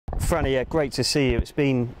Franny, yeah, great to see you. It's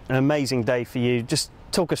been an amazing day for you. Just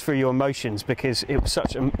talk us through your emotions, because it was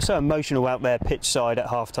so emotional out there pitch side at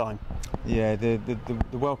half time. Yeah, the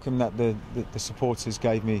welcome that the supporters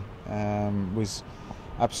gave me was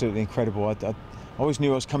absolutely incredible. I always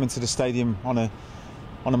knew I was coming to the stadium on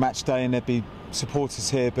a match day and there'd be supporters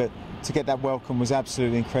here, but to get that welcome was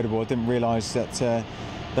absolutely incredible. I didn't realise that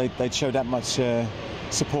they'd show that much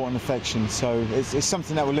support and affection, so it's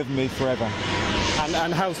something that will live with me forever.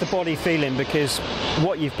 And how's the body feeling? Because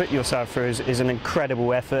what you've put yourself through is an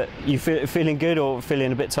incredible effort. You feeling good or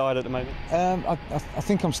feeling a bit tired at the moment? I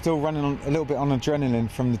think I'm still running a little bit on adrenaline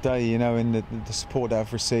from the day, you know, and the support that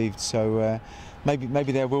I've received. So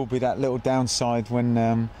maybe there will be that little downside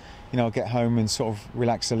when you know, I get home and sort of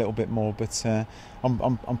relax a little bit more. But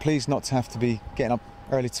I'm pleased not to have to be getting up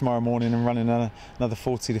early tomorrow morning and running another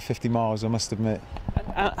 40 to 50 miles, I must admit.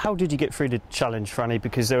 How did you get through the challenge, Franny?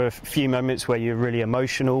 Because there were a few moments where you were really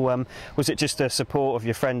emotional. Was it just the support of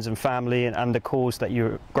your friends and family and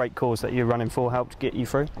the great cause that you're running for helped get you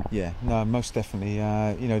through? Yeah, no, most definitely.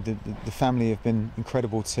 You know, the family have been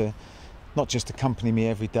incredible to not just accompany me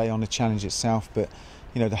every day on the challenge itself, but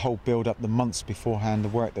you know, the whole build-up, the months beforehand, the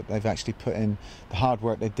work that they've actually put in, the hard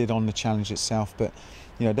work they did on the challenge itself. But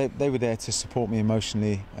you know, they were there to support me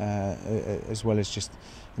emotionally as well as just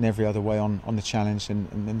in every other way on the challenge,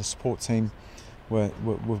 and the support team were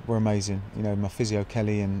amazing. You know, my physio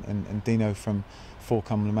Kelly and Dino from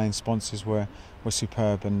Forcom, the main sponsors, were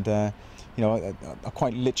superb, and you know, I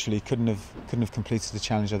quite literally couldn't have completed the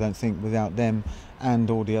challenge, I don't think, without them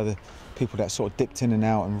and all the other people that sort of dipped in and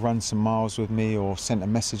out and run some miles with me or sent a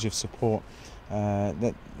message of support.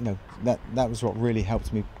 That was what really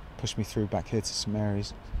helped me push me through back here to St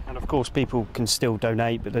Mary's. And of course people can still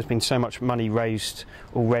donate, but there's been so much money raised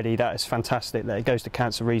already. That is fantastic that it goes to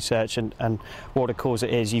cancer research and what a cause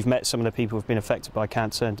it is. You've met some of the people who've been affected by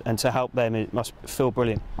cancer, and to help them, it must feel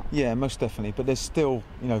brilliant. Yeah, most definitely, but there's still,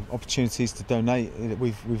 you know, opportunities to donate.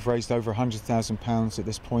 We've raised over £100,000 at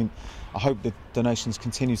this point. I hope the donations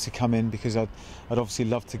continue to come in, because I'd obviously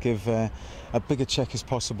love to give a bigger check as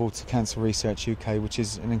possible to Cancer Research UK, which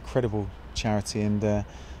is an incredible charity, and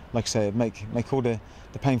like I say, make all the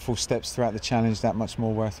painful steps throughout the challenge that much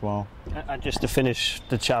more worthwhile. And just to finish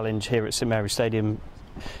the challenge here at St Mary's Stadium,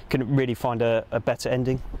 can it really find a better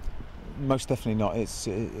ending? Most definitely not.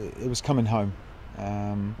 It was coming home,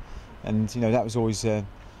 and you know, that was always a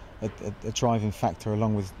driving factor,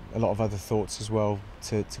 along with a lot of other thoughts as well,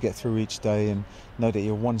 to get through each day and know that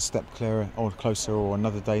you're one step closer or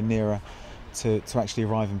another day nearer to actually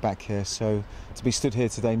arriving back here. So to be stood here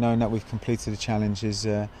today knowing that we've completed the challenge is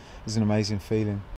an amazing feeling.